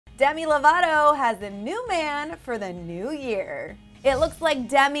Demi Lovato has a new man for the new year. It looks like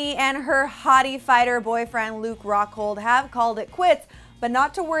Demi and her hottie fighter boyfriend Luke Rockhold have called it quits, but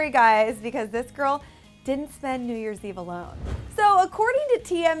not to worry guys, because this girl didn't spend New Year's Eve alone. So according to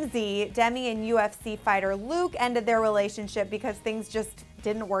TMZ, Demi and UFC fighter Luke ended their relationship because things just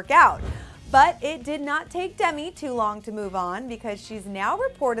didn't work out. But it did not take Demi too long to move on, because she's now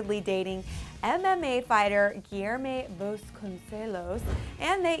reportedly dating MMA fighter Guilherme Vasconcelo,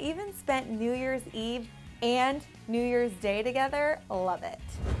 and they even spent New Year's Eve and New Year's Day together. Love it.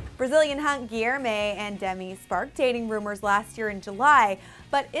 Brazilian hunk Guilherme and Demi sparked dating rumors last year in July,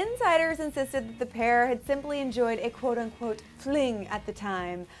 but insiders insisted that the pair had simply enjoyed a quote-unquote fling at the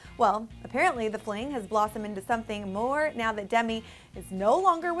time. Well, apparently the fling has blossomed into something more now that Demi is no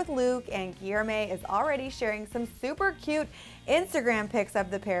longer with Luke and Guilherme is already sharing some super cute Instagram pics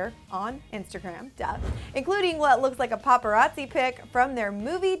of the pair on Instagram, including what looks like a paparazzi pic from their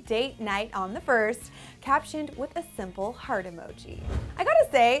movie date night on the 1st, captioned with a simple heart emoji. I gotta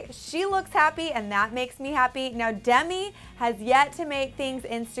say, she looks happy and that makes me happy. Now, Demi has yet to make things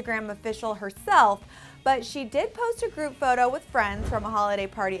Instagram official herself, but she did post a group photo with friends from a holiday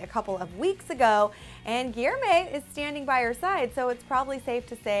party a couple of weeks ago, and Guilherme is standing by her side, so it's probably safe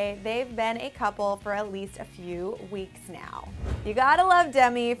to say they've been a couple for at least a few weeks now. You gotta love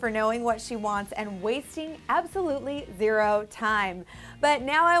Demi for knowing what she wants and wasting absolutely zero time. But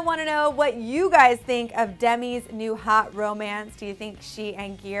now I want to know what you guys think of Demi's new hot romance. Do you think she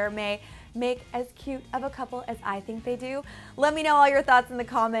and Guilherme make as cute of a couple as I think they do? Let me know all your thoughts in the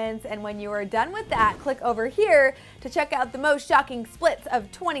comments, and when you are done with that, click over here to check out the most shocking splits of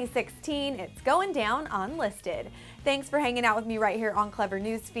 2016. It's going down unlisted. Thanks for hanging out with me right here on Clevver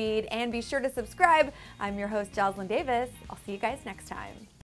Newsfeed, and be sure to subscribe. I'm your host, Jocelyn Davis. I'll see you guys next time.